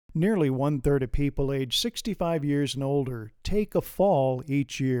Nearly one-third of people aged 65 years and older take a fall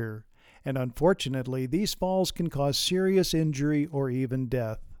each year, and unfortunately, these falls can cause serious injury or even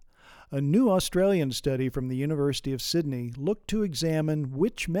death. A new Australian study from the University of Sydney looked to examine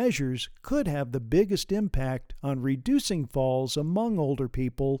which measures could have the biggest impact on reducing falls among older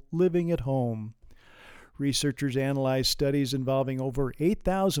people living at home. Researchers analyzed studies involving over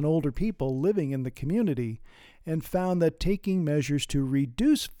 8,000 older people living in the community and found that taking measures to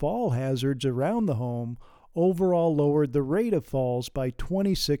reduce fall hazards around the home overall lowered the rate of falls by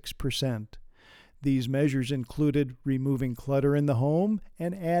 26%. These measures included removing clutter in the home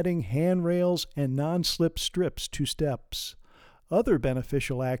and adding handrails and non-slip strips to steps. Other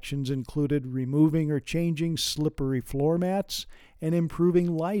beneficial actions included removing or changing slippery floor mats and improving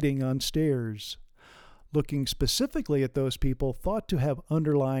lighting on stairs. Looking specifically at those people thought to have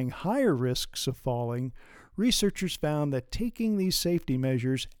underlying higher risks of falling, researchers found that taking these safety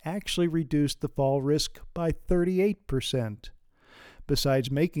measures actually reduced the fall risk by 38%.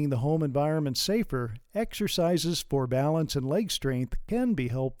 Besides making the home environment safer, exercises for balance and leg strength can be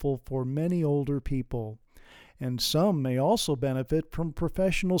helpful for many older people, and some may also benefit from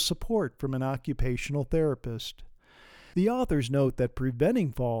professional support from an occupational therapist. The authors note that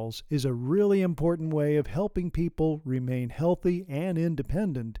preventing falls is a really important way of helping people remain healthy and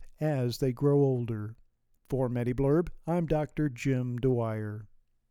independent as they grow older. For MediBlurb, I'm Dr. Jim Dwyer.